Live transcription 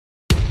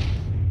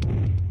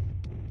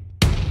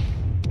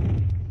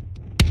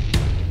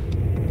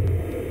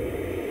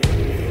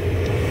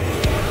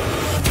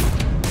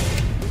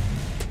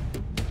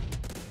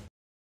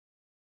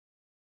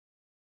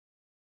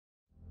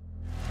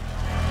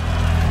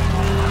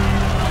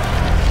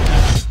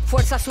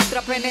fuerzas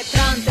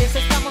ultrapenetrantes.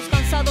 Estamos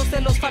cansados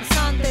de los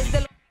farsantes, de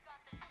los...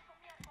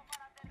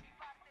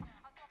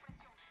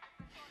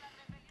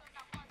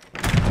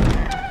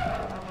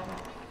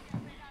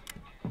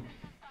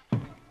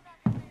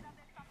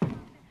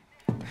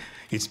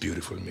 It's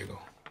beautiful, amigo.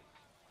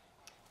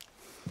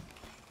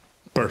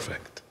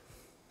 Perfect,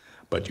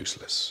 but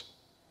useless.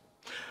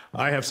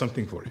 I have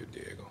something for you,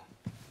 Diego.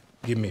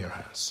 Give me your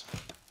hands.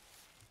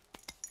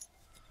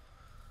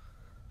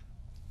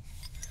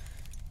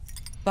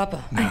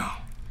 Papa. Now,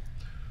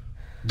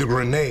 the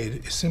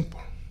grenade is simple.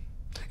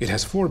 It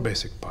has 4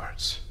 basic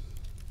parts.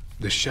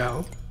 The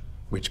shell,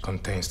 which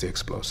contains the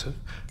explosive,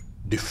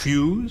 the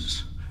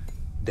fuse,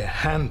 the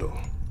handle,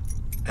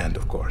 and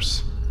of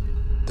course,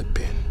 the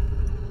pin.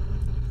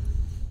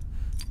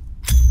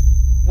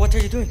 What are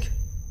you doing?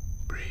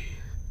 Breathe,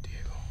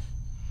 Diego.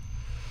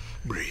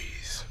 Breathe.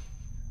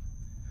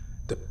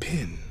 The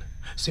pin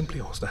simply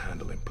holds the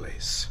handle in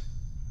place.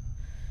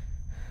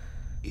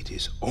 It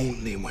is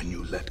only when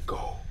you let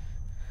go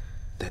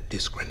that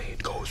this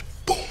grenade goes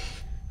boom.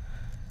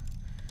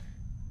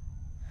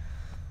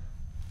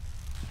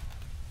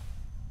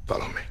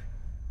 Follow me.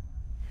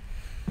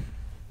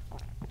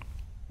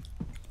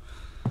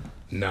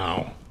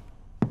 Now,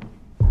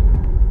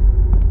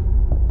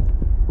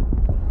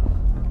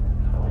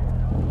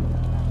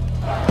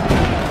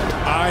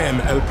 I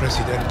am El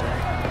Presidente,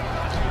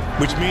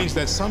 which means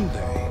that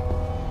someday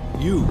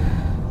you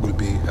will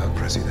be El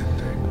Presidente.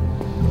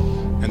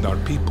 And our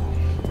people,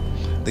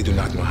 they do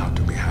not know how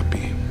to be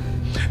happy.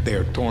 They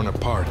are torn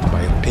apart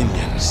by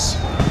opinions,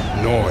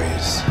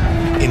 noise,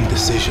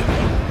 indecision,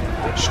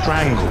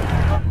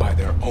 strangled by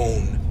their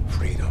own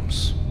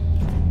freedoms.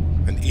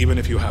 And even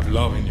if you have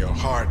love in your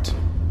heart,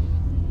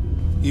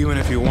 even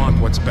if you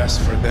want what's best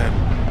for them,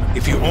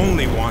 if you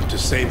only want to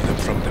save them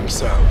from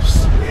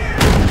themselves,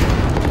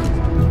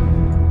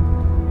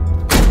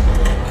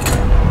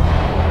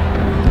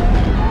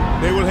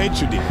 they will hate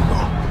you,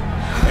 Diego.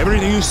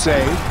 Everything you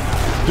say,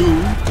 do,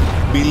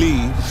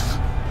 believe,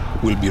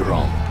 will be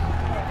wrong.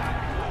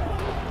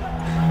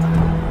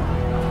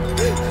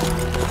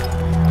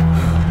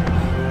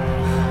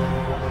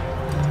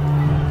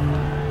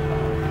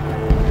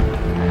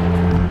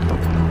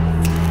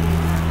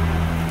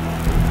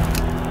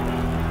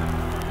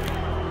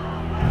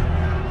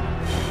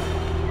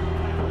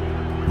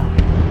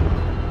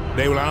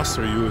 They will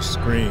answer you with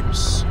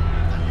screams,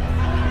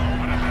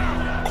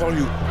 call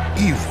you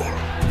evil,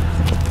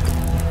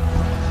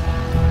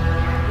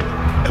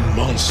 a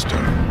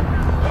monster,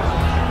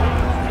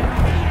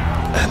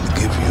 and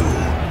give you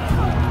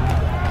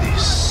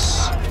this.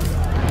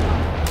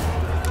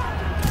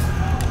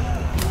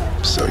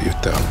 So you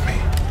tell me,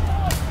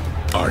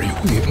 are you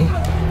evil?